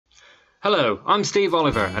Hello, I'm Steve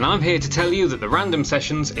Oliver and I'm here to tell you that the Random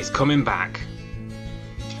Sessions is coming back.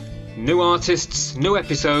 New artists, new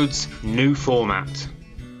episodes, new format.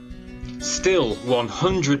 Still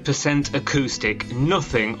 100% acoustic,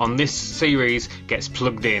 nothing on this series gets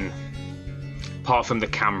plugged in. Apart from the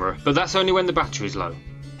camera, but that's only when the battery's low.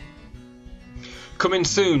 Coming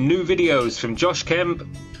soon, new videos from Josh Kemp,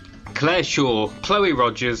 Claire Shaw, Chloe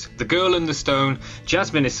Rogers, The Girl and the Stone,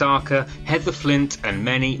 Jasmine Isaka, Heather Flint and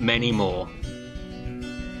many, many more.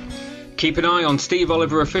 Keep an eye on Steve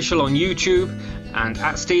Oliver Official on YouTube and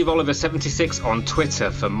at Steve Oliver 76 on Twitter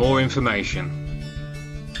for more information.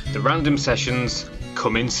 The Random Sessions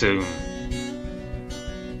coming soon.